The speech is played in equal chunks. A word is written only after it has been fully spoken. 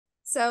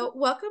So,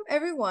 welcome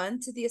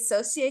everyone to the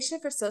Association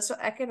for Social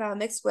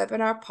Economics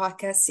webinar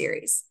podcast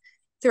series.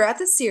 Throughout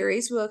the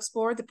series, we'll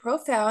explore the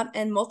profound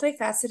and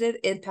multifaceted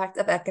impact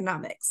of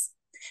economics.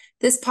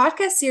 This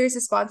podcast series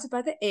is sponsored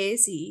by the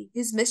ASE,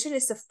 whose mission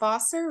is to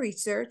foster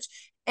research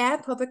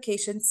and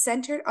publication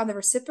centered on the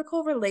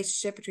reciprocal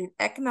relationship between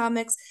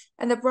economics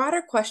and the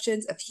broader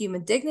questions of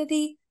human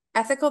dignity,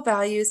 ethical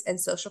values, and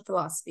social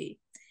philosophy.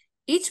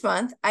 Each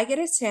month, I get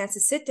a chance to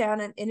sit down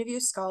and interview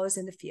scholars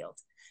in the field.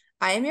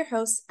 I am your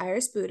host,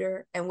 Iris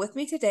Booter, and with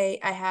me today,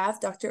 I have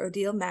Dr.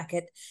 Odile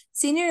Mackett,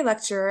 Senior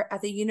Lecturer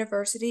at the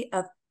University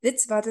of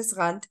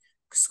Witwatersrand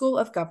School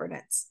of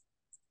Governance.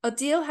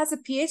 Odile has a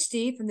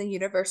PhD from the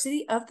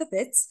University of the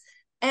Wits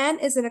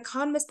and is an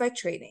economist by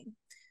training.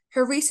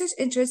 Her research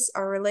interests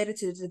are related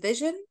to the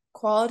division,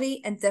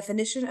 quality, and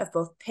definition of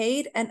both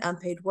paid and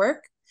unpaid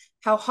work,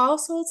 how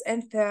households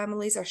and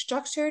families are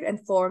structured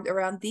and formed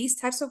around these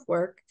types of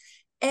work,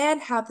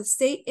 and how the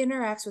state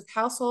interacts with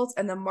households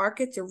and the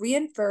market to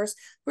reinforce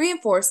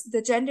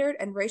the gendered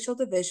and racial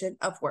division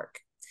of work.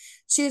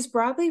 She has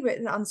broadly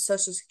written on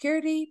Social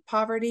Security,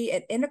 poverty,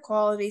 and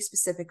inequality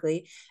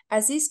specifically,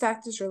 as these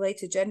factors relate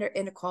to gender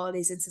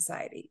inequalities in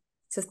society.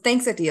 So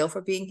thanks, Odile,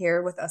 for being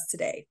here with us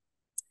today.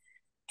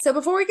 So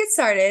before we get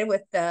started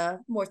with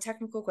the more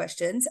technical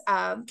questions,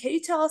 can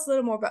you tell us a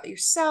little more about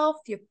yourself,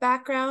 your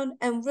background,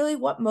 and really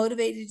what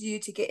motivated you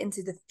to get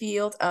into the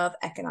field of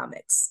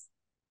economics?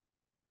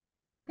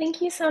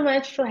 Thank you so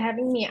much for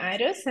having me,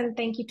 Iris, and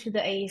thank you to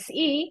the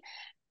ASE.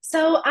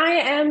 So I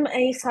am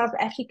a South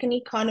African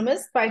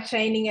economist by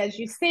training, as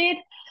you said.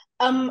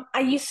 I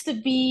used to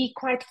be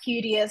quite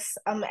curious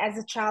as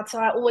a child, so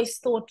I always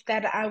thought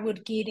that I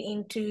would get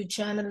into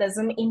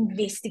journalism,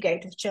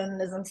 investigative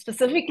journalism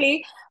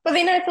specifically. But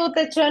then I thought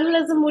that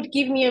journalism would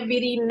give me a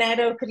very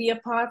narrow career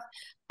path.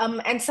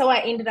 And so I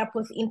ended up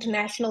with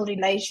international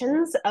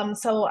relations.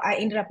 So I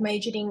ended up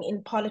majoring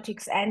in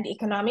politics and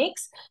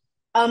economics.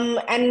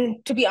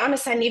 And to be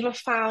honest, I never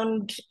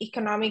found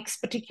economics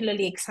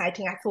particularly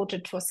exciting. I thought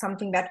it was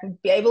something that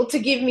would be able to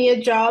give me a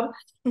job.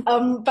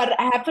 But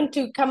I happened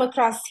to come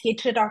across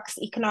heterodox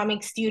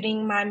economics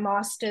during my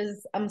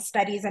master's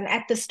studies. And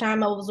at this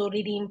time, I was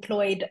already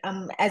employed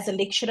as a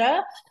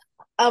lecturer.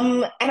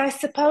 And I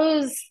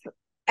suppose,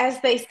 as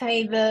they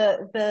say,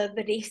 the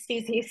rest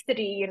is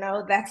history.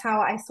 That's how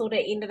I sort of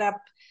ended up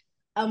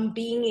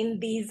being in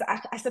these,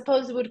 I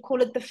suppose we would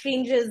call it the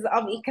fringes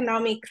of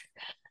economics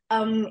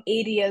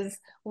areas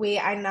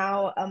where I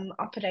now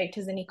operate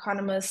as an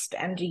economist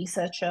and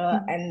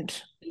researcher and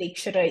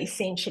lecturer,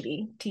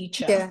 essentially,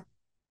 teacher.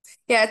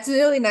 Yeah, it's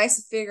really nice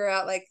to figure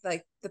out like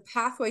the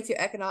pathway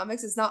to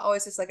economics is not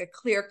always just like a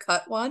clear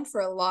cut one for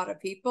a lot of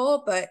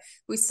people, but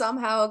we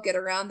somehow get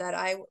around that.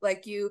 I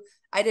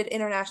did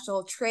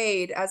international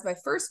trade as my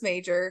first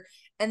major,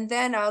 and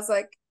then I was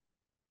like,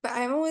 but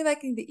I'm only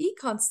liking the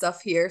econ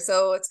stuff here,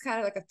 so it's kind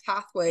of like a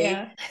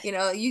pathway.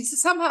 Yeah. You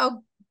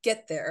somehow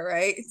get there,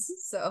 right?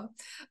 So,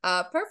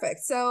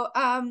 perfect. So,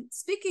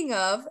 speaking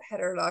of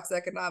heterodox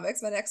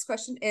economics, my next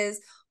question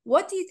is,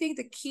 what do you think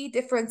the key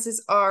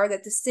differences are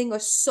that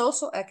distinguish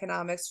social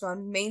economics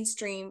from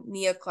mainstream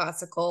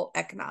neoclassical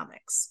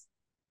economics?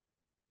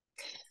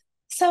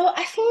 So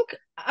I think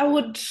I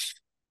would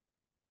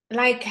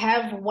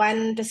have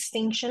one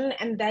distinction,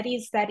 and that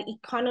is that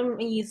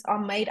economies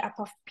are made up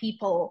of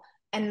people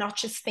and not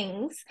just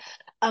things.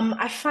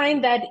 I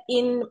find that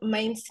in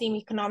mainstream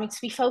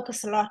economics, we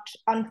focus a lot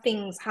on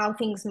things, how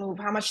things move,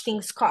 how much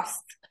things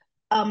cost,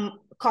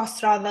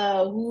 cost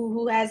rather,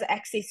 who has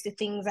access to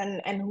things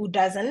and who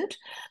doesn't.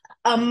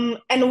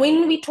 And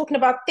when we're talking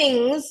about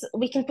things,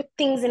 we can put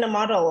things in a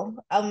model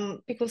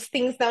because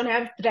things don't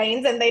have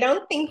brains and they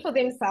don't think for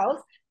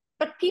themselves.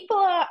 But people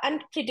are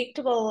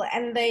unpredictable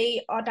and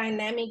they are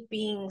dynamic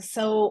beings.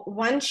 So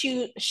once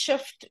you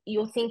shift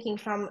your thinking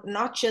from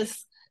not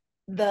just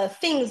the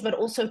things, but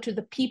also to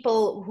the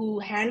people who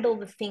handle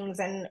the things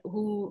and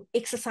who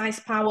exercise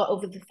power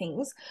over the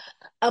things,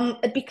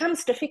 it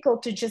becomes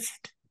difficult to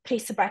just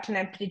press a button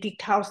and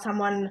predict how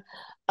someone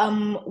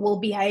will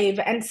behave.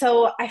 And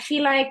so I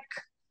feel like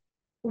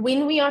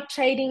when we are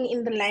trading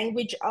in the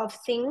language of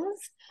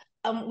things,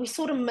 we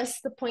sort of miss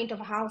the point of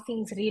how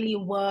things really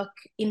work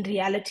in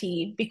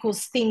reality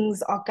because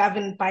things are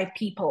governed by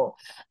people.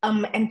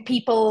 And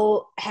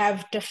people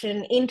have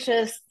different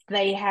interests,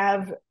 they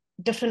have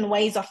different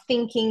ways of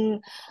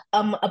thinking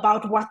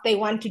about what they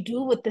want to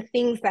do with the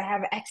things they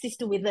have access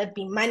to, whether it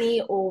be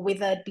money or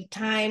whether it be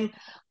time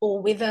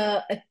or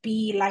whether it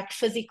be like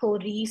physical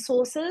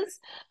resources.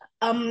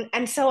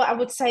 And so I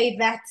would say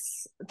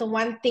that's the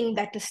one thing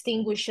that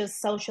distinguishes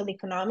social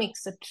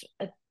economics.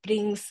 It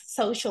brings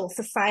social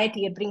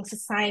society, it brings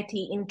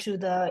society into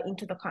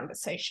the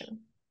conversation.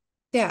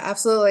 Yeah,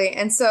 absolutely.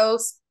 And so,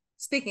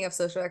 speaking of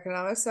social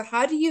economics, so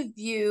how do you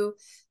view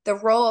the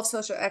role of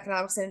social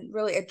economics in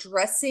really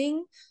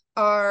addressing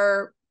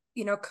our,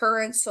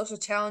 current social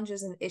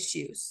challenges and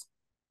issues?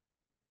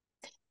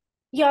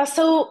 Yeah,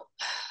 so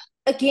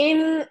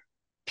again,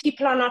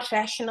 people are not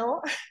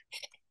rational.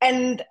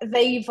 and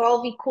they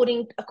evolve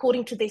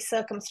according to their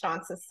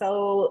circumstances.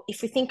 So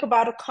if we think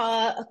about a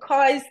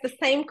car is the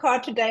same car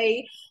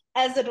today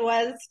as it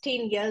was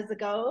 10 years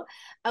ago.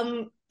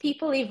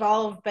 People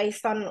evolve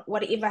based on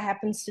whatever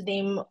happens to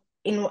them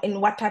in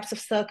what types of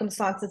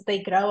circumstances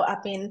they grow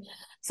up in.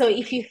 So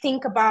if you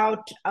think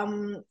about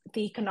the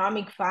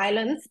economic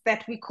violence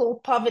that we call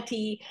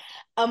poverty,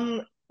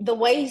 the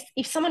ways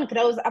if someone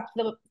grows up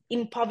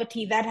in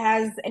poverty, that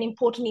has an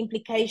important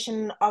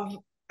implication of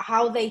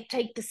how they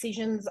take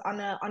decisions on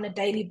a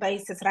daily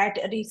basis, right?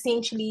 It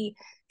essentially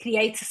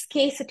creates a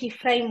scarcity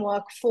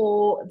framework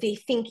for their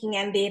thinking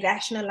and their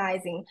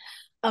rationalizing,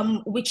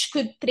 which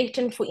could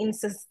threaten, for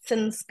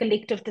instance,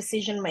 collective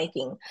decision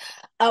making.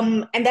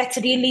 And that's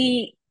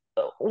really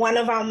one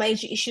of our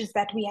major issues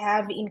that we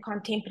have in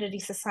contemporary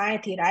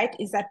society, right?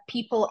 Is that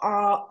people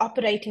are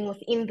operating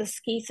within the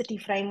scarcity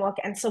framework.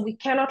 And so we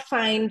cannot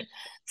find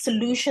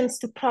solutions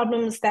to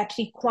problems that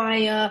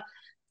require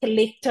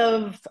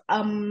collective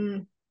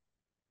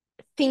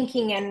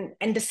thinking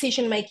and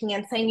decision making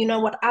and saying, you know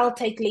what, I'll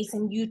take less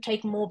and you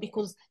take more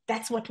because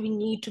that's what we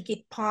need to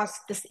get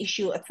past this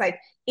issue. It's like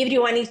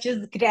everyone is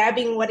just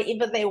grabbing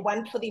whatever they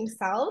want for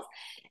themselves.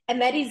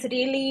 And that is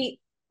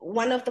really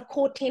one of the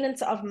core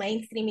tenets of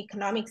mainstream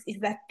economics, is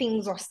that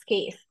things are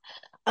scarce.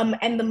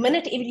 And the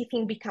minute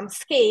everything becomes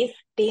scarce,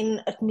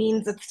 then it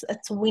means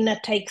it's winner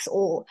takes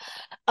all.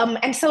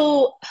 And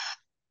so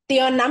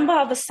there are a number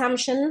of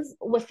assumptions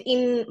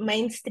within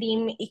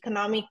mainstream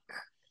economic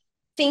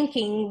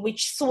thinking,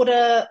 which sort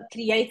of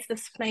creates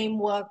this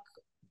framework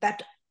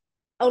that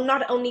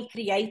not only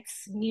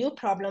creates new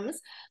problems,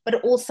 but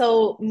it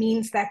also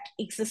means that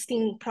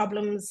existing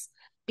problems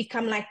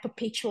become like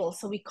perpetual.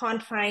 So we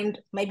can't find,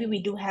 maybe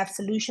we do have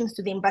solutions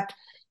to them, but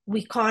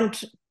we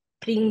can't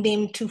bring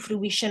them to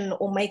fruition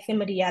or make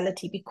them a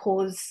reality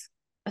because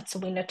it's a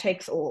winner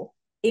takes all.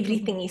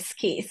 Everything is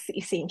scarce,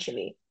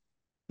 essentially.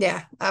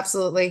 Yeah,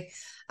 absolutely.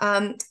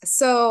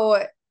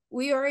 So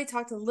we already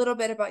talked a little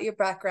bit about your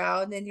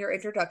background and your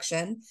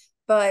introduction,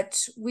 but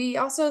we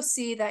also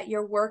see that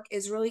your work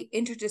is really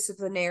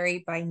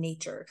interdisciplinary by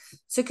nature.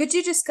 So could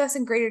you discuss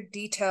in greater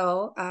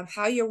detail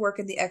how your work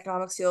in the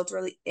economics field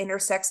really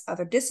intersects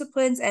other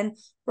disciplines and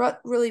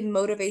what really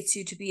motivates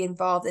you to be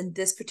involved in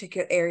this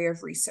particular area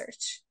of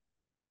research?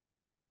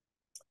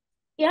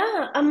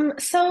 Yeah,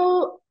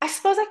 so I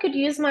suppose I could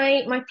use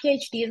my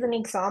PhD as an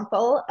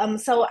example.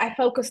 So I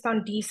focused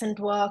on decent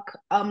work,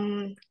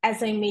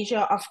 as a measure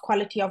of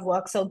quality of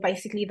work. So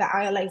basically the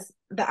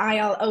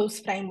ILO's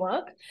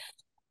framework.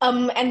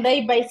 And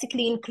they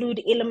basically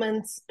include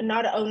elements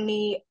not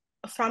only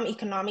from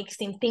economics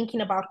in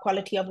thinking about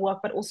quality of work,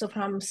 but also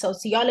from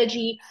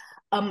sociology,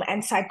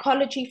 and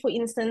psychology, for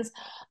instance.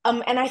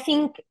 And I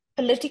think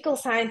political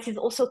science is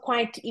also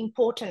quite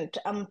important,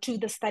 to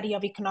the study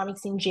of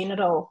economics in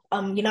general,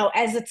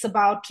 as it's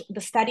about the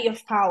study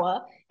of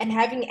power, and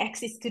having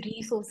access to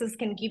resources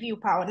can give you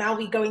power. Now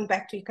we're going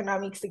back to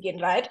economics again,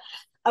 right?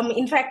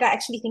 In fact, I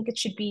actually think it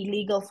should be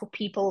illegal for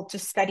people to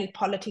study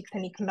politics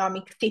and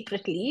economics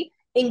separately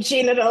in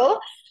general.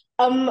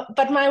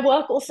 But my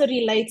work also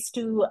relates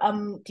to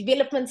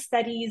development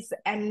studies,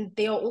 and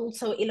there are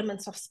also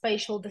elements of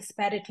spatial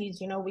disparities,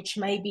 which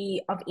may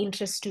be of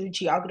interest to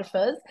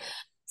geographers.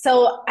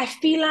 So I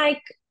feel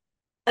like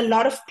a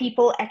lot of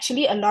people,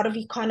 actually, a lot of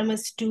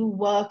economists do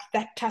work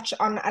that touch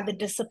on other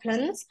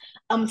disciplines.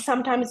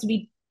 Sometimes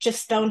we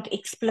just don't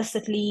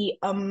explicitly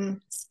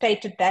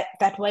state it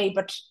that way,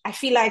 but I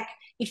feel like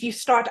if you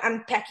start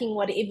unpacking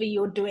whatever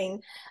you're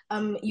doing,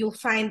 you'll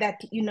find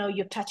that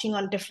you're touching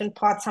on different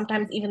parts.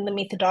 Sometimes even the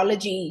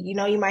methodology,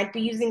 you might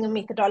be using a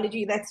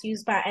methodology that's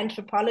used by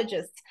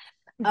anthropologists.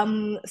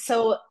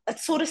 So it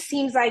sort of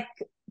seems like,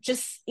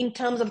 just in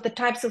terms of the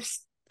types of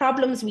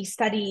problems we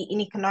study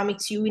in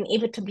economics, you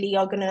inevitably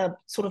are going to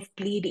sort of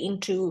bleed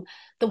into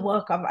the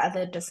work of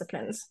other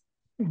disciplines.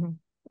 Mhm.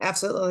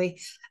 Absolutely.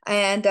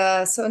 And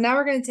so now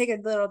we're going to take a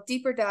little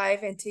deeper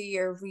dive into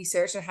your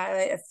research and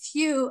highlight a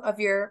few of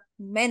your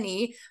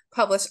many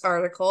published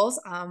articles.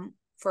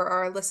 For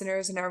our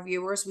listeners and our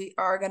viewers, we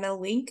are going to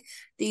link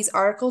these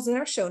articles in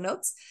our show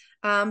notes.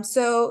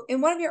 So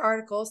in one of your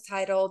articles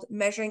titled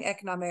Measuring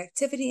Economic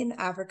Activity in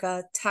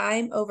Africa,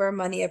 Time Over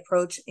Money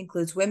Approach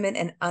Includes Women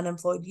and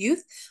Unemployed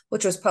Youth,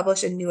 which was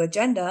published in New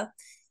Agenda,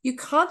 you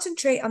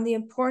concentrate on the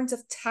importance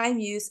of time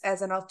use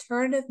as an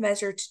alternative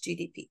measure to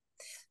GDP.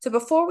 So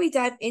before we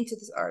dive into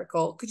this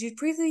article, could you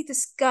briefly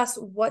discuss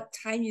what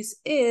time use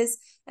is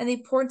and the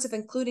importance of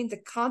including the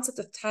concept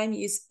of time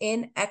use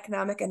in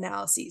economic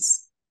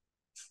analyses?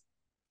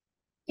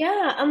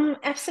 Yeah,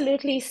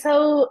 absolutely.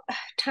 So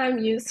time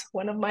use,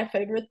 one of my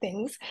favorite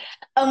things.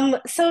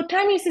 So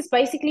time use is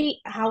basically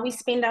how we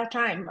spend our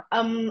time.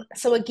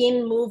 So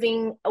again,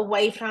 moving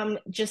away from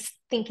just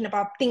thinking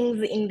about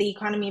things in the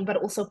economy, but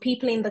also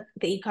people in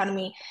the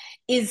economy,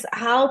 is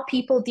how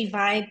people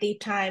divide their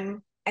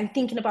time, and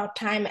thinking about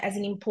time as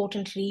an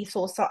important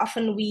resource. So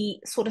often we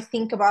sort of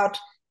think about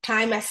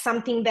time as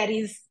something that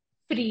is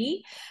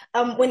free,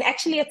 when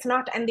actually it's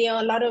not. And there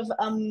are a lot of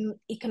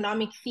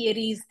economic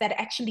theories that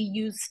actually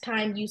use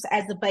time use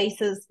as a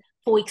basis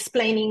for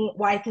explaining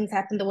why things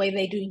happen the way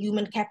they do.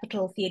 Human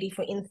capital theory,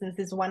 for instance,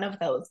 is one of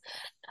those.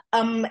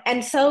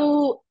 And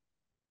so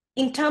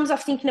in terms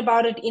of thinking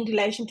about it in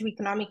relation to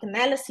economic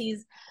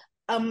analyses,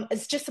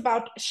 it's just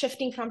about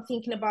shifting from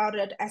thinking about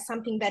it as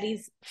something that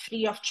is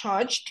free of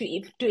charge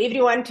to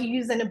everyone to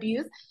use and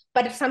abuse,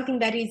 but it's something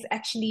that is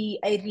actually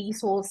a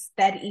resource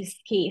that is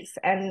scarce.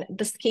 And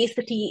the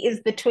scarcity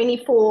is the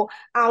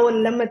 24-hour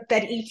limit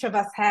that each of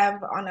us have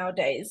on our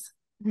days.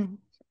 Mm-hmm.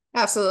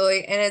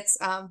 Absolutely. And it's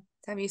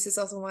time use is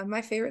also one of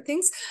my favorite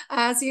things,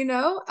 as you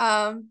know.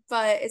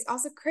 But it's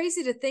also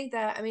crazy to think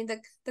that, I mean,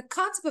 the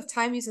concept of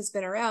time use has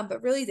been around,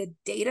 but really the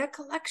data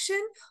collection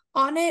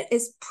on it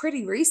is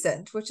pretty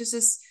recent, which is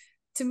just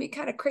to me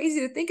kind of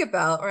crazy to think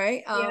about,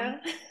 right? Yeah.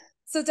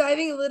 So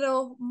diving a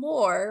little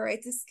more, right,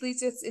 this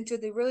leads us into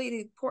the really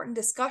important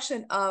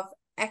discussion of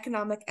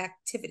economic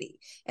activity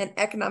and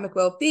economic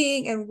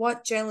well-being and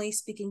what, generally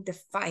speaking,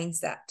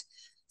 defines that.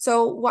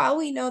 So while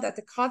we know that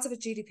the concept of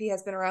GDP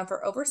has been around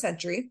for over a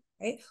century,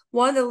 right,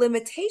 one of the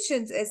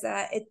limitations is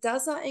that it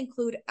does not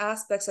include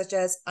aspects such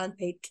as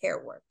unpaid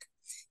care work.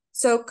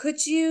 So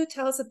could you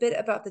tell us a bit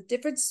about the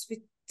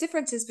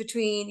differences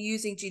between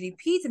using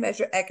GDP to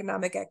measure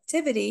economic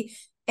activity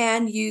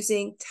and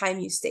using time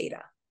use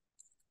data?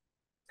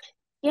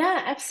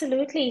 Yeah,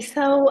 absolutely.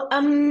 So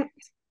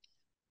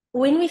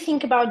when we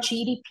think about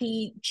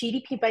GDP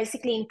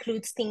basically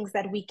includes things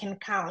that we can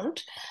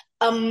count.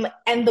 And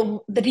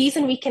the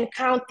reason we can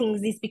count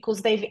things is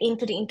because they've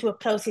entered into a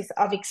process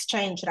of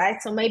exchange, right?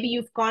 So maybe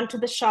you've gone to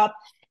the shop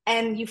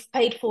and you've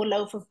paid for a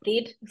loaf of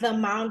bread. The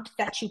amount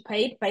that you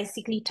paid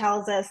basically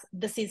tells us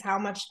this is how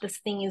much this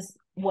thing is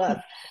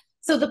worth.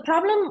 So the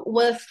problem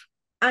with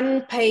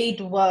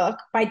unpaid work,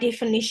 by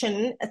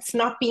definition, it's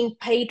not being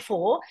paid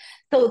for.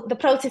 So the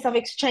process of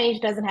exchange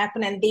doesn't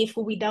happen, and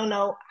therefore we don't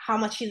know how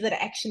much is it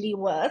actually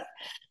worth.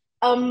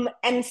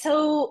 And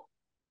so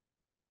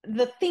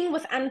the thing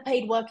with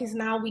unpaid work is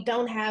now we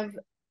don't have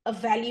a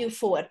value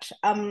for it.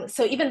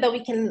 So even though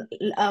we can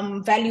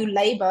value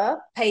labor,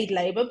 paid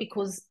labor,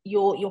 because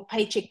your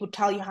paycheck would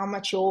tell you how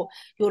much your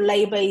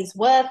labor is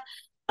worth,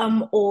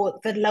 or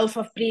the loaf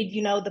of bread,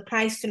 you know, the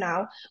price to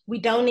now, we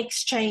don't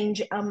exchange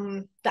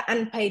the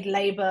unpaid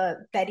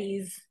labor that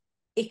is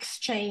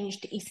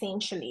exchanged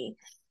essentially.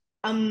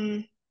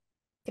 Did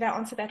I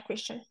answer that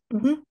question?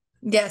 Mm-hmm.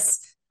 Yes.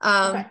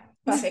 Okay,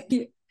 perfect.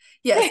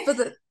 Yes,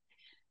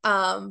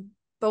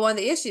 but one of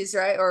the issues,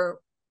 right, or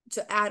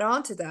to add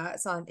on to that,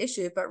 it's not an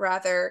issue, but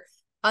rather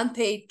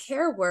unpaid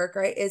care work,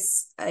 right,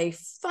 is a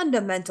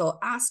fundamental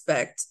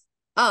aspect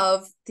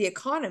of the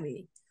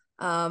economy,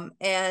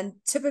 and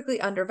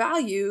typically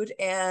undervalued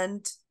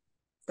and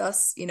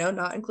thus,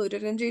 not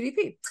included in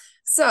GDP.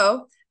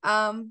 So,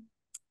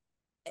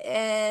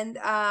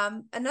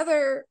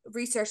 another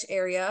research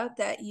area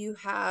that you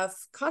have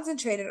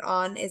concentrated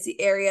on is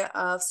the area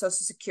of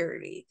Social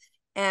Security.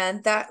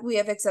 And that we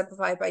have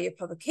exemplified by your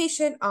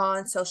publication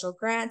on social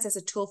grants as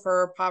a tool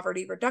for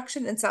poverty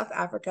reduction in South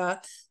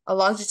Africa, a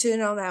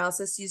longitudinal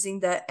analysis using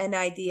the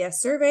NIDS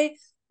survey,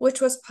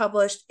 which was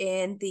published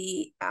in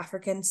the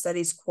African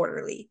Studies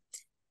Quarterly.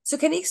 So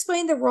can you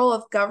explain the role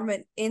of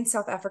government in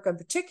South Africa in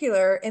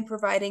particular in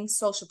providing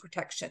social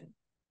protection?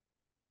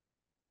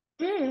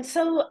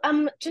 So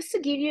just to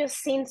give you a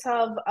sense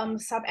of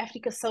South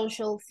Africa's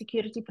social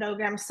security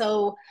program,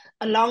 so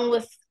along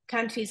with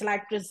countries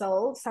like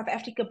Brazil, South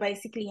Africa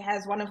basically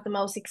has one of the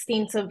most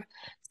extensive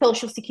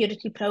social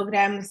security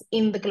programs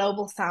in the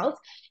global south.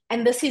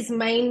 And this is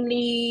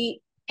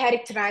mainly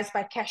characterized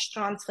by cash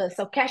transfers.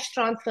 So cash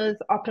transfers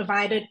are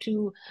provided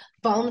to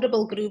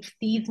vulnerable groups.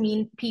 These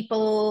mean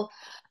people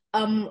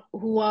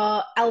who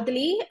are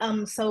elderly,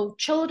 so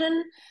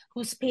children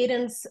whose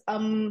parents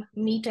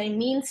meet a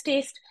means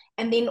test,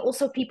 and then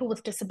also people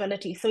with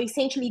disabilities. So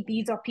essentially,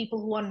 these are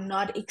people who are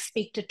not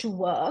expected to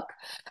work.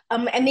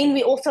 And then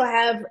we also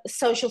have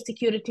social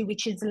security,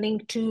 which is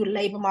linked to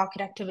labor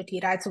market activity,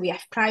 right? So we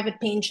have private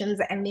pensions,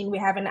 and then we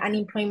have an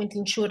unemployment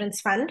insurance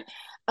fund,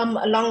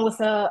 along with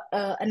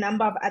a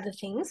number of other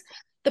things.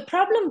 The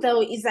problem,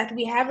 though, is that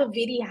we have a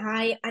very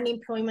high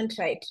unemployment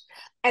rate.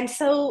 And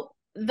so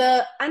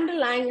the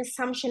underlying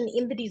assumption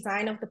in the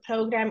design of the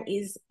program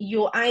is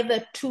you're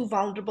either too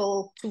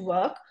vulnerable to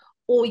work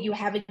or you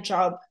have a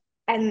job.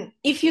 And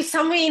if you're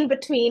somewhere in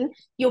between,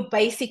 you're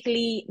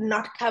basically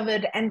not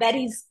covered. And that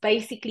is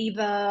basically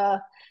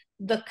the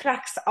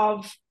crux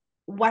of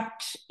what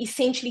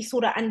essentially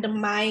sort of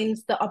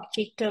undermines the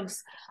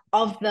objectives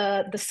of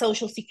the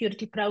social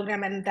security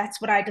program. And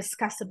that's what I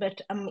discuss a bit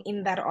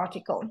in that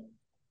article.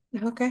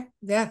 Okay.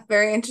 Yeah,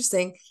 very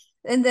interesting.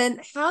 And then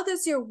how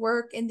does your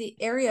work in the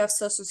area of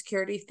Social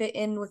Security fit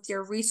in with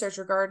your research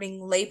regarding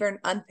labor and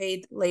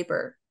unpaid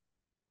labor?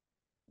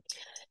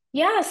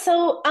 Yeah,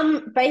 so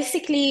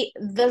basically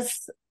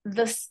this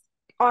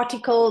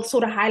article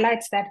sort of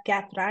highlights that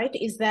gap, right?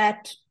 Is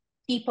that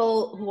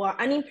people who are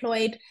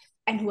unemployed,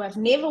 and who have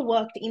never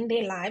worked in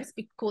their lives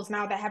because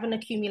now they haven't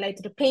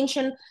accumulated a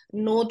pension,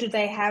 nor do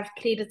they have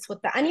credits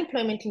with the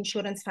unemployment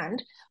insurance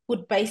fund,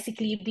 would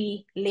basically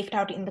be left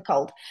out in the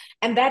cold.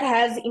 And that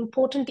has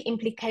important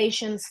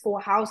implications for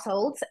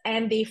households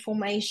and their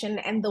formation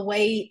and the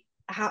way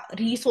how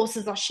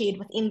resources are shared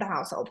within the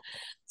household.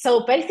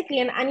 So basically,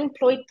 an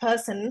unemployed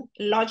person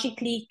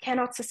logically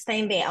cannot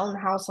sustain their own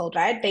household,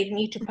 right? They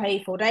need to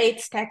pay for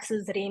rates,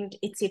 taxes, rent,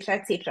 etc.,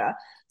 etc.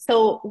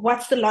 So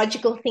what's the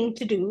logical thing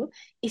to do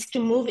is to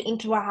move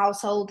into a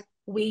household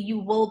where you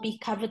will be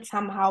covered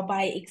somehow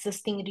by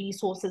existing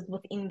resources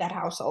within that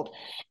household.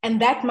 And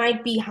that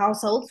might be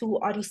households who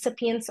are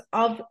recipients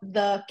of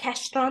the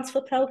cash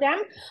transfer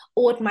program,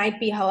 or it might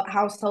be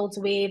households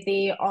where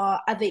there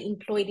are other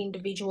employed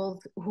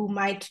individuals who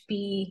might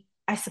be,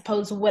 I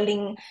suppose,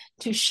 willing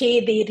to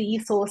share their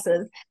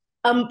resources.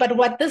 But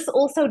what this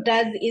also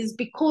does is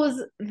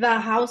because the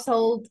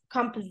household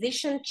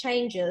composition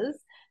changes,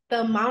 the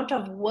amount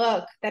of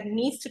work that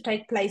needs to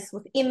take place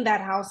within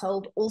that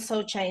household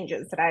also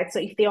changes, right?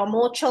 So if there are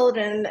more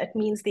children, it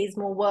means there's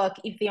more work.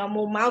 If there are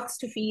more mouths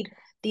to feed,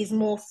 there's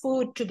more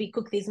food to be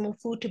cooked, there's more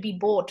food to be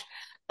bought.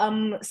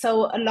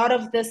 So a lot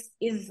of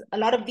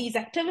these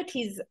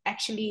activities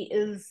actually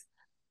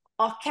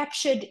are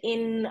captured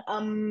in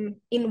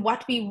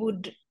what we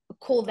would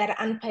call that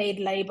unpaid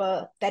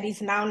labor that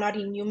is now not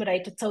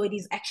enumerated. So it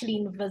is actually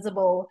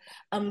invisible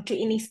to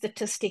any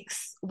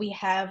statistics we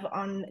have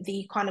on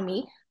the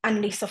economy,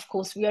 unless, of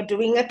course, we are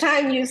doing a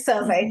time use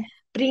survey,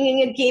 Mm-hmm.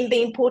 bringing again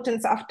the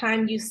importance of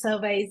time use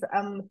surveys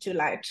to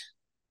light.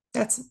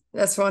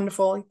 That's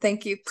wonderful.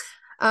 Thank you.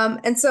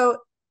 And so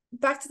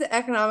back to the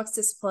economics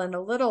discipline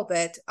a little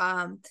bit.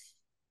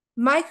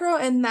 Micro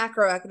and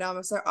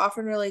macroeconomics are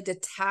often really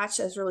detached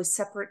as really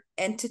separate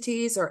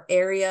entities or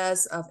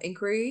areas of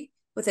inquiry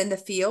within the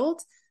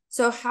field.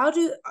 So how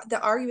do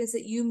the arguments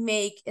that you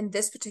make in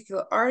this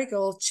particular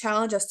article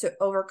challenge us to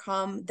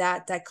overcome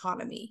that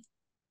dichotomy?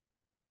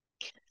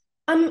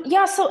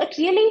 Yeah, so it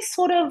really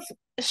sort of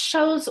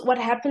shows what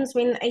happens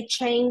when a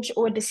change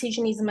or a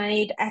decision is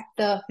made at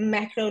the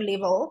macro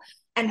level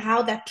and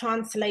how that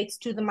translates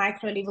to the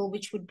micro level,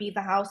 which would be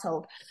the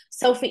household.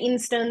 So, for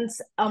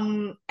instance,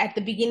 at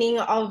the beginning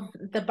of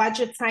the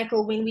budget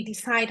cycle, when we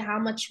decide how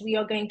much we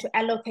are going to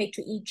allocate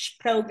to each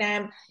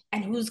program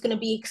and who's going to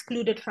be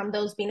excluded from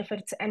those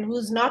benefits and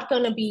who's not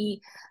going to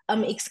be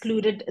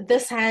excluded,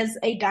 this has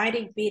a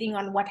direct bearing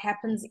on what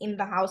happens in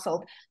the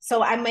household.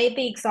 So I made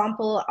the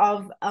example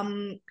of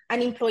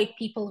unemployed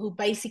people who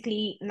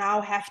basically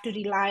now have to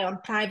rely on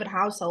private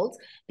households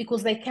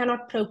because they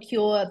cannot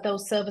procure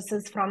those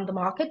services from the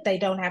market. They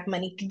don't have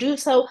money to do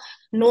so,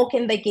 nor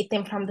can they get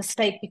them from the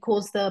state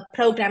because the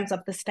programs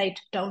of the state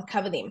don't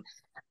cover them.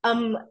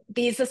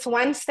 There's this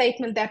one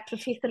statement that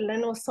Professor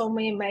Lynn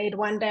Osome made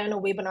one day on a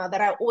webinar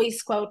that I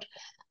always quote.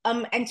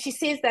 And she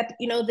says that,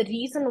 the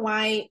reason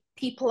why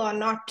people are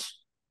not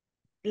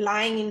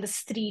lying in the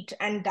street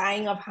and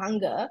dying of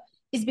hunger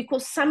is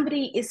because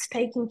somebody is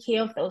taking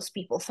care of those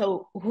people.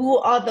 So who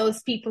are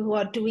those people who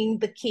are doing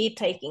the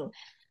caretaking?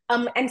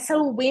 And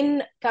so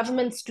when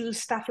governments do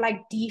stuff like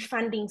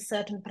defunding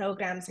certain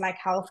programs like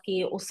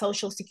healthcare or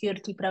social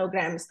security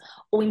programs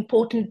or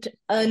important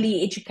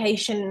early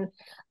education,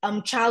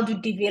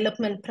 childhood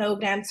development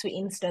programs, for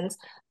instance,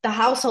 the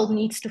household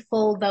needs to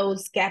fill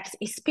those gaps,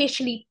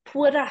 especially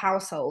poorer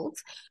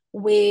households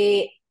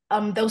where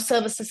those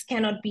services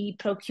cannot be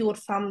procured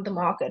from the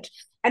market.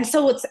 And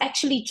so it's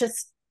actually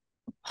just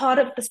part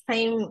of the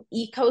same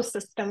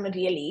ecosystem,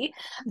 really.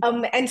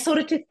 And sort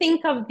of to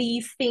think of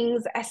these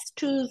things as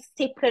two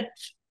separate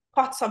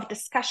pots of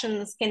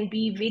discussions can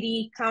be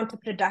very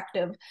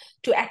counterproductive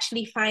to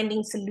actually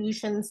finding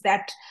solutions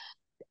that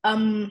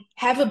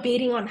have a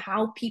bearing on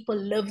how people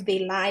live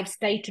their lives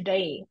day to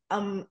day,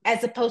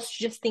 as opposed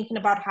to just thinking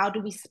about how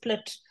do we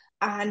split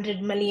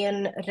 100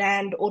 million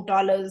rand or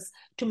dollars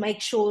to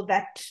make sure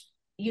that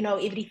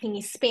everything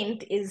is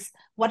spent. Is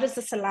what does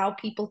this allow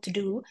people to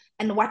do,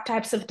 and what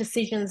types of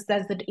decisions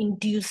does it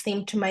induce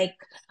them to make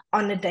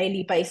on a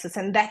daily basis?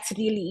 And that's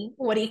really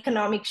what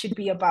economics should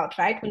be about,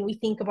 right? When we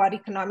think about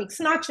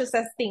economics, not just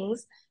as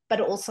things, but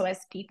also as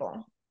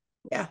people.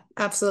 Yeah,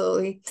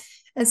 absolutely.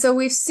 And so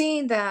we've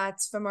seen that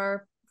from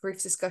our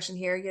brief discussion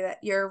here, that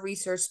your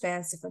research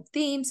spans different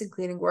themes,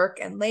 including work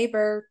and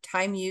labor,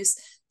 time use,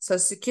 social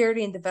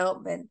security, and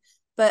development.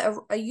 But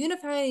a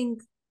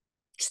unifying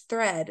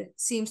thread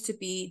seems to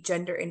be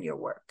gender in your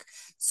work.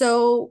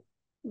 So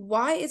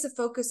why is a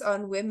focus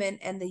on women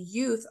and the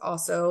youth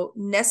also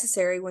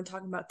necessary when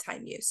talking about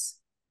time use?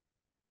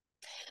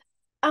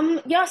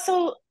 Yeah,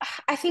 so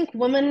I think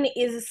women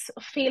is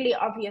fairly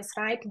obvious,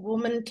 right?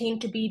 Women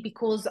tend to be,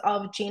 because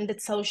of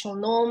gendered social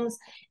norms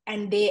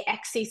and their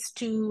access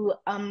to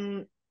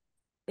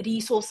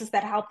resources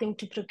that help them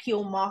to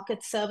procure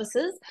market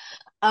services.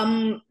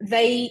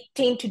 They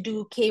tend to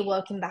do care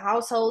work in the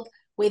household,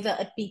 whether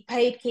it be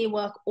paid care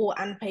work or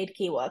unpaid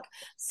care work.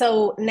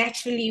 So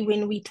naturally,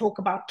 when we talk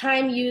about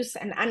time use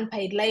and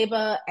unpaid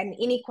labor and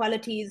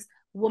inequalities,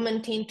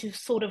 women tend to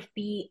sort of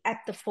be at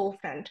the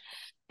forefront.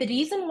 The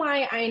reason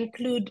why I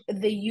include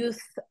the youth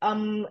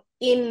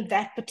in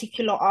that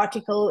particular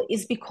article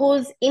is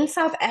because in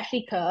South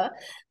Africa,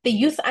 the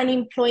youth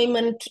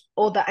unemployment,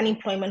 or the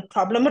unemployment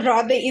problem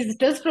rather, is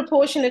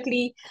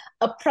disproportionately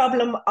a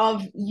problem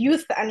of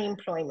youth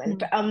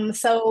unemployment.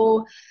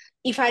 So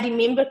if I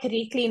remember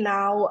correctly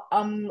now,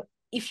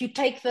 if you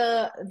take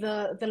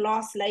the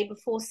last labor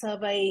force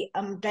survey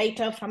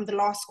data from the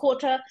last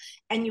quarter,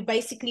 and you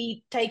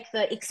basically take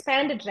the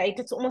expanded rate,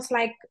 it's almost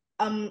like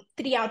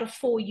 3 out of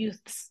 4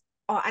 youths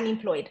are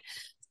unemployed.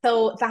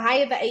 So the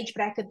higher the age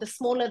bracket, the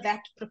smaller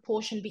that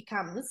proportion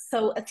becomes.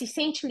 So it's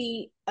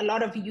essentially a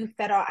lot of youth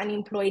that are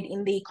unemployed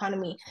in the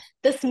economy.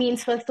 This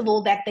means, first of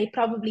all, that they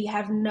probably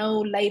have no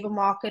labor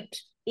market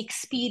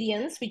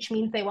experience, which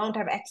means they won't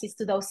have access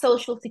to those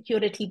social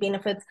security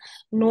benefits,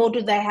 nor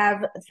do they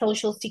have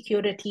social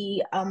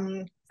security,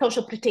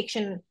 social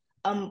protection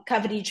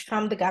coverage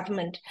from the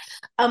government.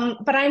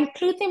 But I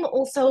include them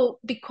also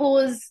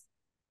because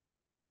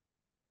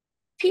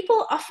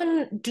people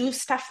often do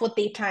stuff with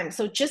their time.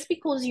 So just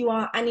because you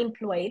are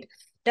unemployed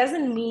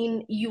doesn't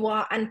mean you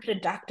are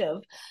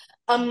unproductive.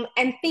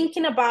 And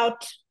thinking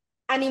about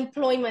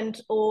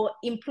unemployment or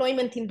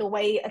employment in the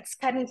way it's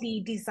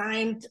currently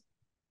designed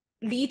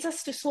leads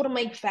us to sort of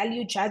make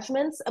value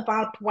judgments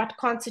about what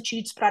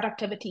constitutes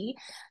productivity.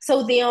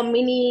 So there are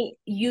many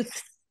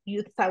youths,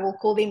 I will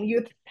call them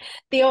youth.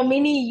 There are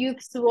many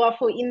youths who are,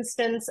 for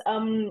instance,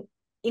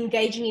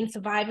 engaging in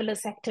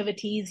survivalist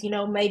activities.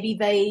 Maybe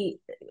they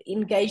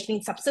engaged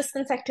in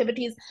subsistence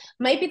activities.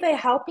 Maybe they're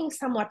helping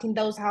somewhat in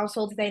those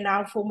households they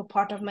now form a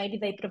part of. Maybe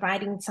they're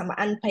providing some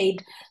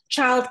unpaid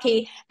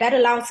childcare that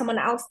allows someone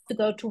else to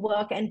go to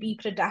work and be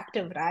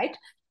productive, right?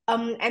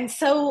 And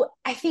so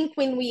I think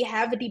when we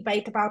have a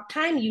debate about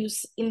time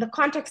use in the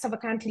context of a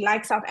country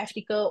like South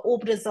Africa or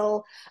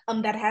Brazil,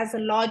 that has a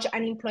large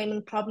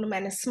unemployment problem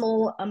and a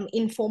small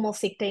informal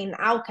sector in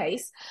our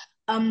case,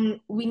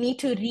 we need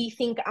to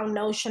rethink our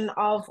notion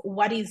of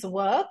what is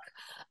work.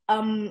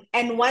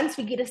 And once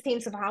we get a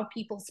sense of how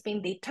people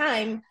spend their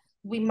time,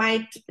 we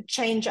might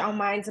change our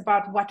minds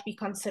about what we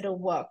consider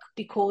work,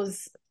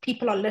 because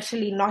people are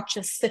literally not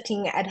just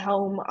sitting at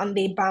home on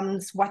their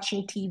bums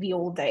watching TV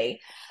all day.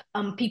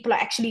 People are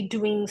actually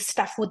doing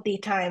stuff with their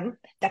time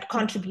that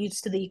contributes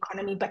to the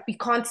economy, but we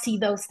can't see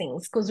those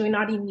things because we're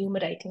not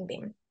enumerating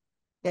them.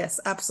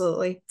 Yes,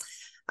 absolutely.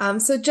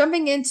 So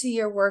jumping into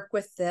your work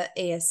with the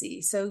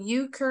ASE. So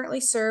you currently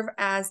serve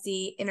as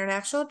the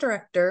International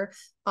Director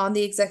on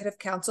the Executive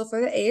Council for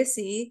the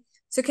ASE.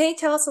 So can you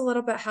tell us a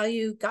little bit how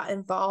you got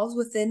involved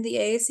within the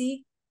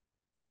ASE?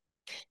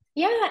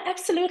 Yeah,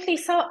 absolutely.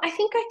 So I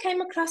think I came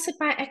across it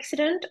by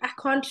accident. I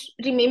can't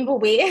remember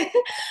where,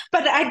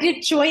 but I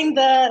did join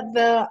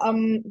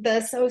the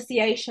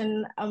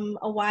association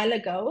a while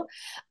ago.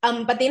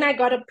 But then I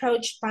got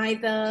approached by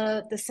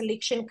the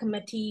selection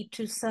committee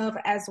to serve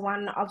as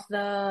one of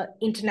the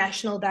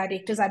international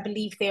directors. I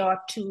believe there are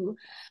two.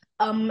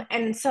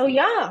 And so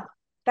yeah,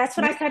 that's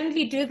what I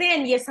currently do there.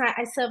 And yes,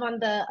 I serve on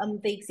the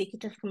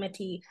executive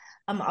committee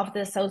of the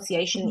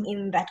association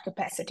in that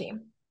capacity.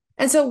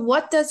 And so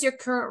what does your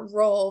current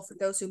role, for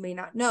those who may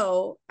not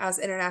know, as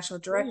International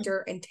Mm.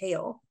 Director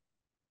entail?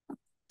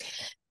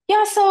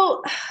 Yeah,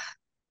 so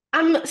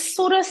I'm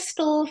sort of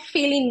still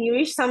fairly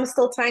newish, so I'm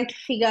still trying to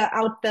figure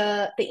out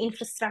the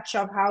infrastructure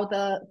of how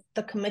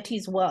the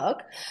committees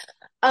work.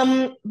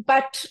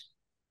 But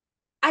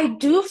I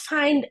do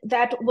find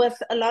that with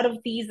a lot of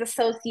these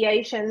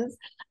associations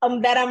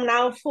that I'm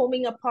now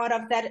forming a part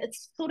of, that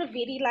it's sort of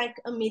very like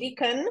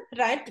American,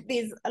 right?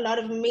 There's a lot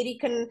of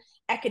American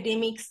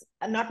academics,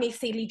 not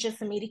necessarily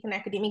just American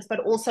academics, but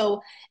also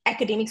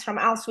academics from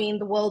elsewhere in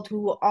the world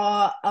who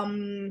are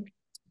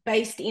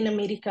based in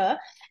America.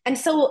 And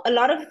so a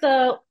lot of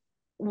the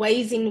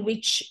ways in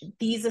which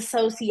these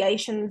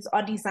associations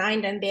are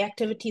designed and their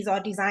activities are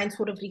designed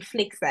sort of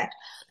reflects that.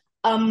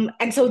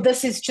 And so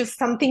this is just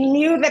something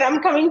new that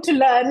I'm coming to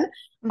learn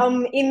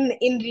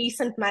in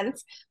recent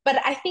months. But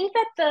I think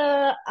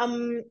that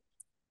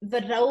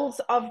the roles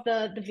of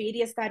the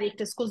various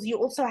directors, because you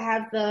also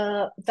have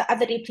the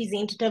other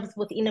representatives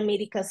within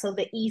America, so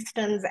the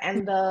Easterns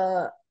and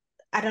the,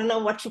 I don't know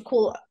what you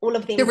call all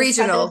of The them, the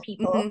Southern regional.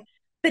 people,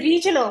 the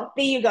regional,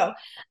 there you go.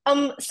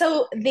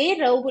 So their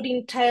role would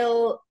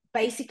entail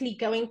basically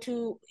going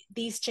to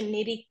these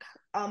generic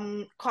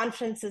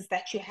conferences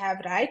that you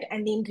have, right?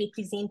 And then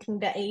representing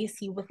the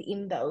ASE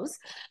within those.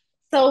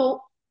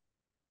 So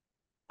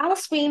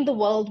elsewhere in the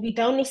world, we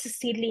don't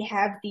necessarily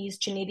have these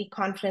genetic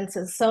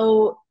conferences.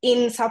 So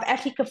in South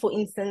Africa, for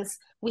instance,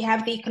 we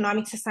have the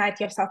Economic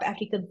Society of South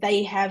Africa.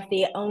 They have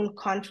their own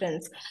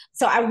conference.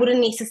 So I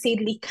wouldn't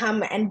necessarily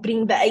come and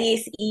bring the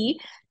ASE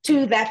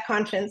to that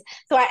conference.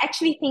 So I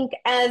actually think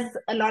as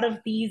a lot of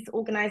these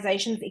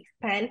organizations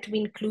expand to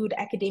include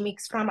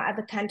academics from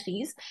other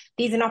countries,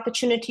 there's an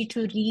opportunity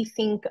to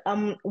rethink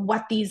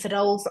what these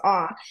roles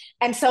are.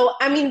 And so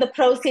I'm in the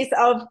process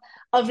of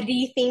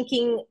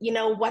rethinking,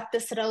 what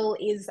this role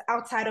is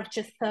outside of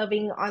just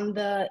serving on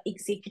the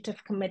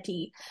executive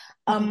committee,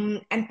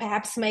 and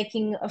perhaps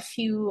making a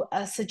few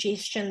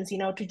suggestions,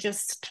 to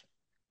just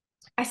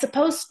I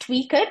suppose,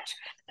 tweak it.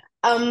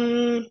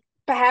 Um,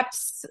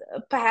 perhaps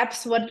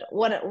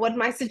what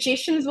my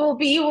suggestions will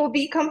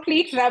be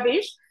complete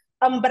rubbish.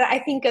 But I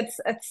think it's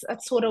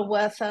sort of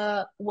worth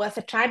a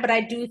try. But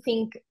I do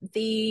think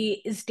there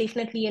is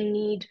definitely a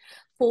need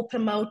for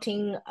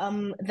promoting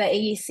the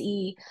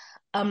ASE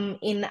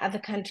in other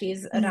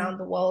countries Mhm. around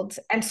the world,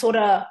 and sort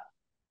of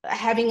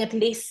having it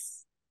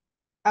less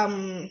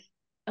um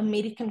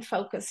American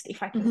focused,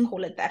 if I can Mhm.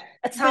 call it that.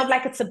 It sounds Okay.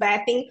 like it's a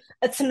bad thing.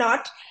 It's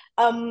not.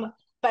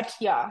 But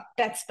yeah,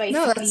 that's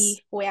No, that's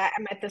basically where I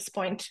am at this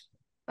point.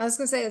 I was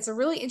gonna say it's a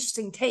really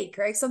interesting take,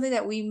 right? Something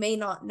that we may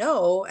not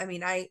know. I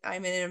mean,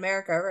 I'm in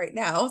America right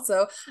now,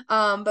 so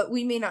but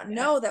we may not Yeah.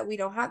 know that we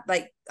don't have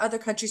like other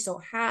countries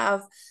don't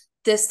have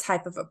this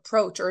type of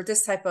approach or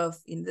this type of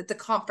the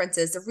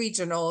conferences, the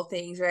regional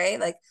things, right?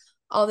 Like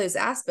all those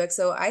aspects.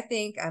 So I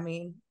think, I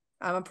mean,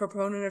 I'm a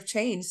proponent of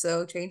change,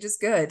 so change is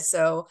good.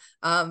 So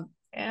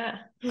Yeah.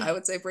 I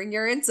would say bring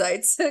your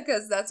insights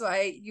because that's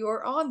why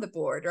you're on the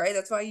board, right?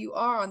 That's why you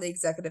are on the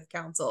executive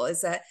council,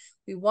 is that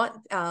we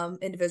want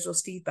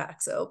individuals'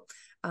 feedback. So,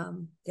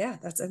 yeah,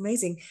 that's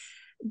amazing.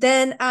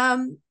 Then,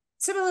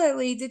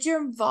 similarly, did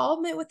your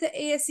involvement with the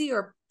ASE,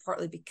 or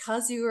partly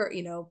because you were,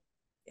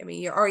 I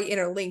mean, you're already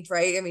interlinked,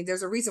 right? I mean,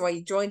 there's a reason why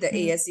you joined the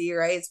Mm. ASE,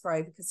 right? It's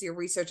probably because your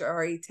research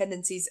already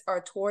tendencies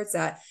are towards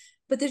that.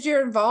 But did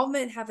your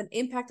involvement have an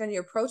impact on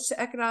your approach to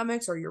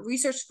economics or your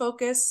research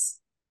focus?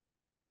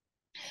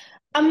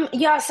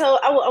 Yeah, so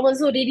I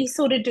was already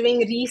sort of doing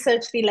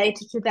research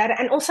related to that.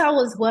 And also I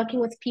was working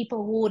with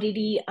people who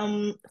already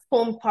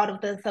formed part of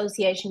the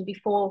association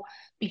before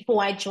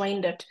I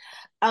joined it.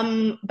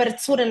 But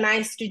it's sort of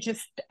nice to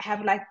just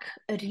have like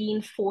a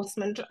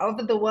reinforcement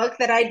of the work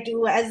that I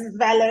do as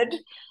valid.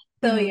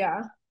 So Mm-hmm.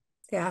 yeah,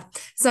 Yeah,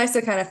 it's nice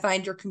to kind of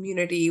find your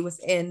community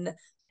within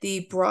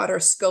the broader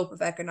scope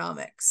of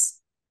economics.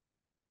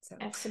 So,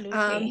 um,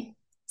 absolutely.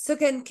 so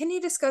can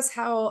you discuss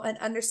how an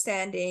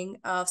understanding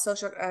of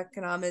social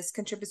economics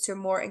contributes to a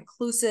more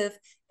inclusive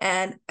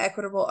and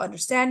equitable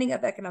understanding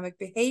of economic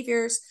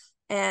behaviors?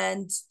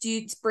 And do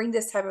you bring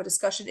this type of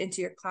discussion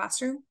into your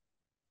classroom?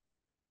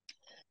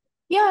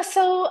 Yeah,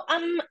 so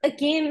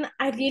again,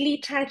 I really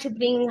try to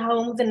bring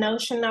home the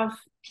notion of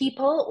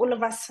people. All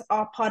of us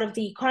are part of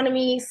the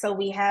economy, so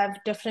we have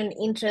different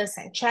interests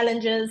and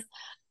challenges.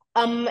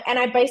 And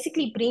I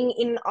basically bring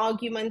in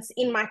arguments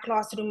in my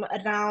classroom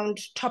around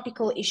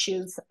topical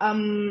issues,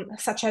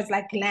 such as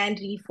like land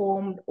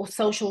reform or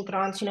social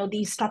grants. You know,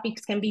 these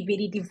topics can be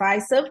very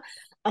divisive,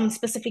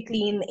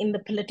 specifically in the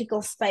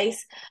political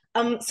space.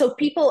 So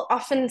people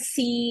often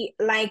see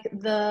like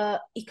the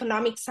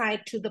economic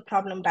side to the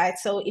problem, right?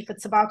 So if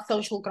it's about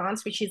social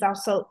grants, which is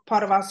also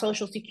part of our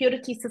social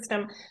security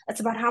system,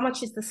 it's about how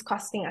much is this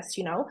costing us,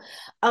 you know?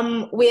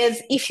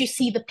 Whereas if you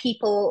see the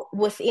people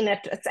within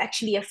it, it's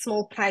actually a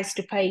small price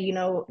to pay, you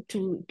know,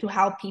 to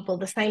help people.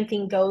 The same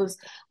thing goes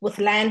with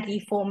land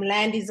reform.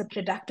 Land is a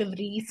productive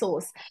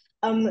resource.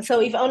 So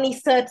if only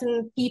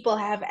certain people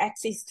have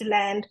access to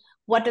land,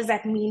 what does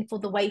that mean for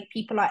the way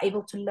people are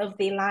able to live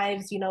their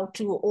lives, you know,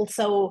 to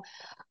also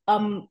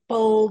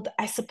build,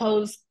 I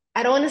suppose,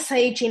 I don't want to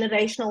say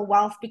generational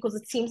wealth because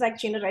it seems like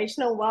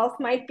generational wealth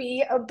might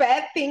be a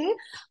bad thing,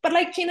 but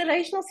like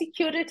generational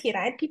security,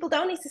 right? People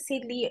don't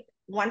necessarily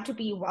want to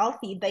be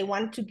wealthy, they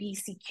want to be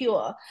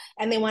secure,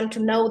 and they want to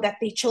know that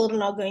their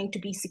children are going to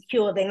be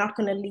secure. They're not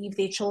going to leave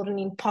their children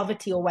in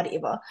poverty or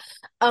whatever.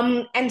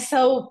 And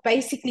so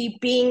basically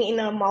being in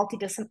a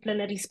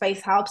multidisciplinary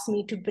space helps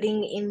me to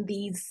bring in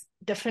these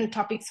different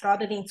topics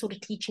rather than sort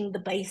of teaching the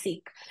basic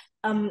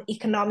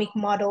economic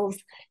models,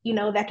 you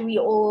know, that we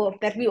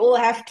all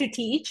have to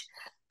teach.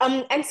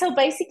 And so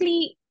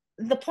basically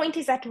the point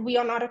is that we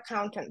are not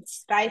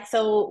accountants, right?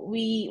 So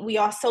we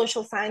are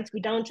social science. We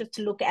don't just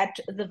look at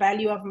the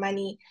value of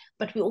money,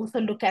 but we also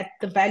look at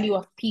the value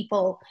of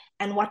people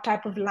and what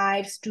type of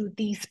lives do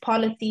these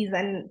policies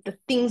and the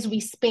things we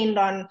spend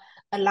on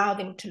allow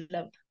them to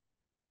live.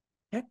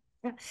 Yeah.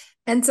 Yeah.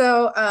 And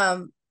so,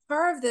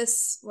 part of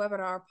this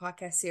webinar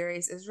podcast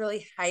series is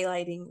really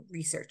highlighting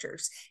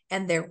researchers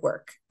and their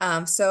work.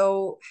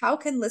 So how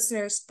can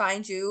listeners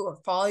find you or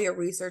follow your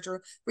research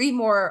or read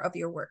more of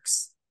your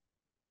works?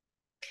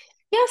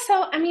 Yeah,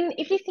 so I mean,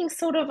 everything's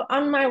sort of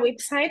on my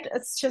website.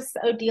 It's just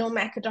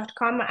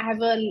odilemackett.com. I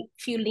have a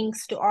few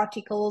links to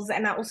articles,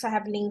 and I also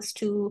have links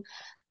to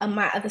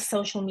my other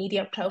social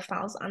media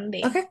profiles on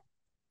there. Okay,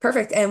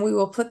 perfect. And we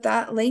will put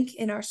that link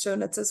in our show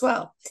notes as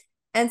well.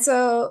 And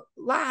so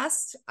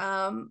last,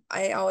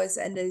 I always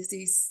end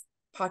these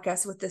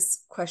podcasts with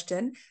this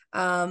question.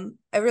 I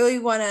really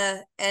want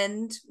to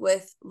end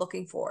with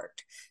looking forward.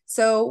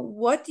 So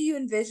what do you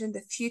envision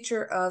the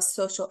future of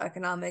social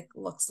economic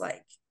looks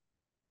like?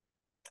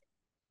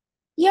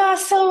 Yeah,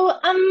 so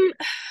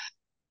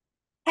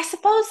I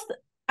suppose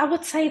I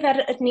would say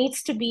that it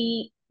needs to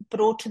be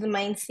brought to the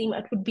mainstream.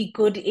 It would be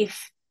good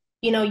if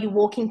you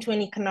walk into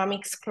an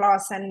economics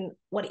class and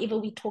whatever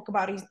we talk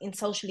about in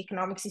social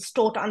economics is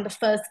taught on the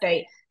first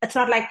day. It's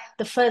not like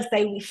the first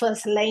day we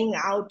first laying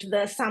out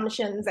the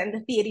assumptions and the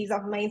theories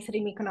of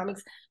mainstream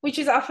economics, which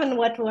is often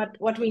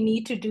what we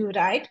need to do,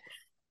 right?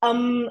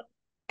 Um,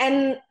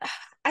 and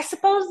I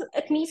suppose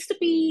it needs to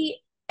be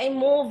a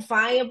more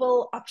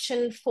viable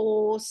option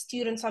for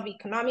students of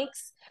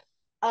economics,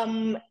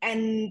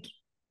 and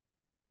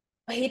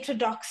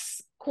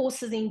heterodox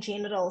courses in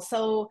general.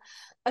 So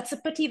it's a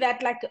pity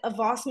that like a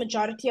vast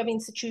majority of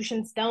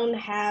institutions don't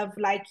have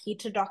like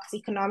heterodox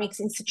economics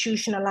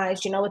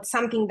institutionalized. It's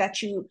something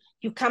that you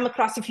come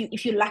across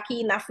if you're lucky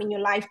enough in your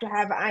life to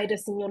have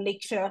Iris in your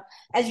lecture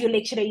as your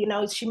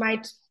lecturer. She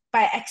might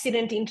by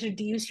accident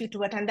introduce you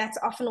to it, and that's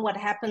often what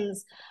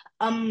happens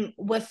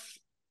with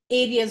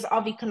areas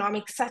of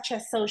economics such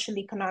as social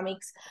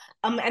economics.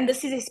 And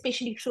this is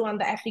especially true on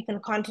the African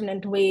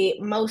continent, where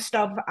most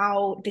of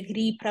our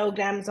degree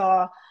programs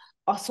are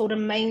sort of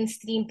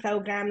mainstream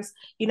programs.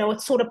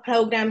 It's sort of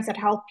programs that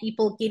help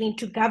people get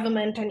into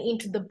government and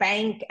into the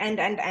bank and.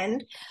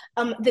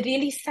 The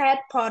really sad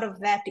part of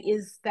that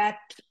is that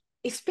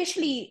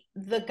especially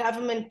the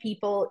government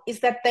people, is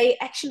that they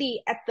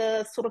actually at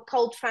the sort of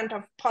cold front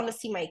of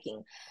policy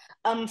making.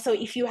 So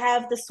if you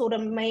have the sort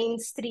of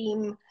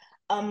mainstream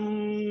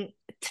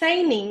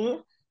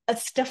training,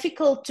 it's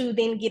difficult to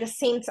then get a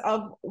sense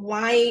of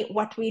why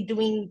what we're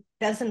doing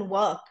doesn't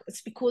work.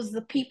 It's because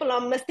the people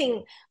are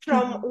missing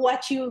from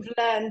what you've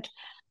learned.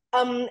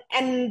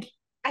 And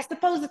I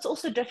suppose it's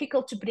also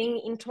difficult to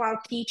bring into our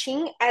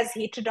teaching as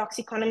heterodox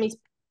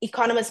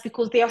economists,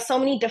 because there are so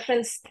many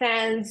different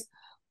strands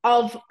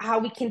of how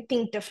we can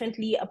think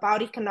differently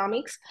about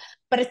economics.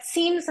 But it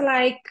seems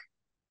like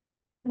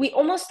we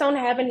almost don't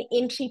have an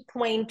entry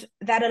point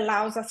that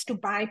allows us to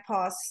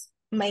bypass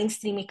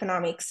mainstream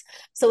economics.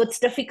 So it's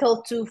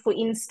difficult to, for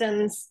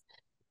instance,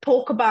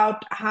 talk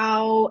about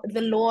how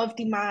the law of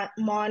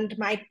demand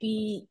might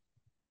be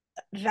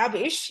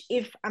rubbish,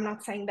 if I'm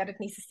not saying that it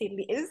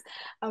necessarily is.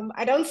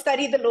 I don't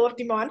study the law of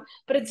demand,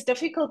 but it's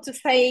difficult to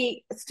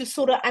say, to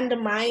sort of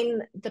undermine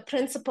the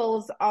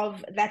principles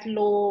of that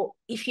law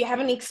if you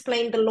haven't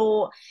explained the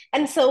law.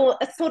 And so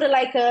it's sort of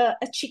like a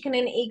chicken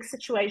and egg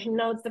situation.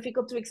 It's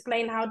difficult to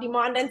explain how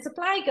demand and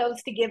supply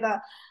goes together,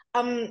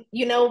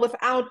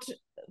 without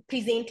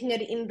presenting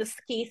it in the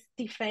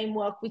scarcity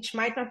framework, which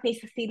might not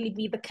necessarily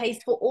be the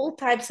case for all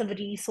types of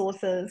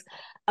resources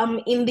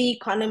in the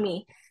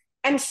economy.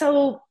 And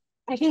so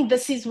I think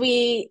this is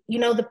where,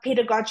 the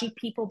pedagogy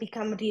people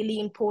become really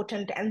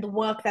important, and the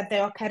work that they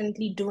are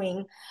currently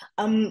doing,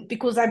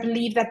 because I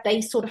believe that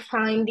they sort of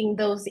finding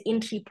those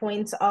entry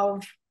points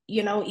of,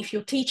 if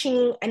you're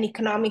teaching an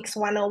economics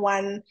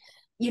 101,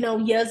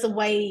 years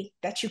away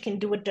that you can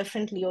do it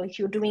differently. Or if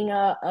you're doing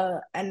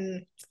a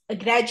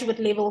graduate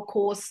level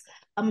course,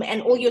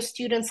 and all your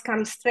students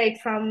come straight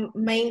from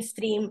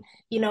mainstream,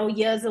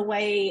 years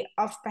away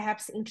of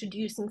perhaps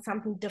introducing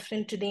something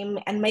different to them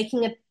and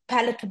making it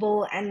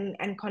palatable and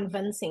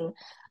convincing.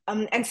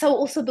 And so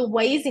also the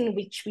ways in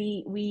which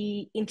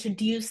we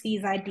introduce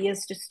these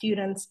ideas to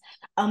students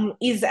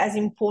is as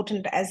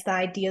important as the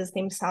ideas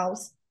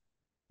themselves.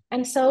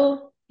 And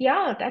so,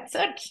 yeah, that's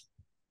it.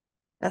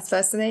 That's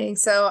fascinating.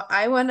 So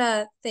I want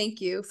to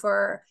thank you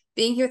for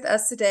being here with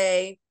us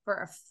today for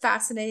a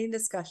fascinating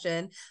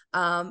discussion.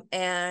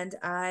 And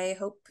I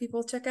hope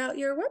people check out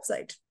your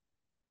website.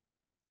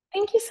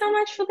 Thank you so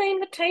much for the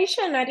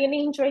invitation. I really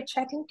enjoyed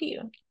chatting to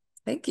you.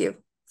 Thank you.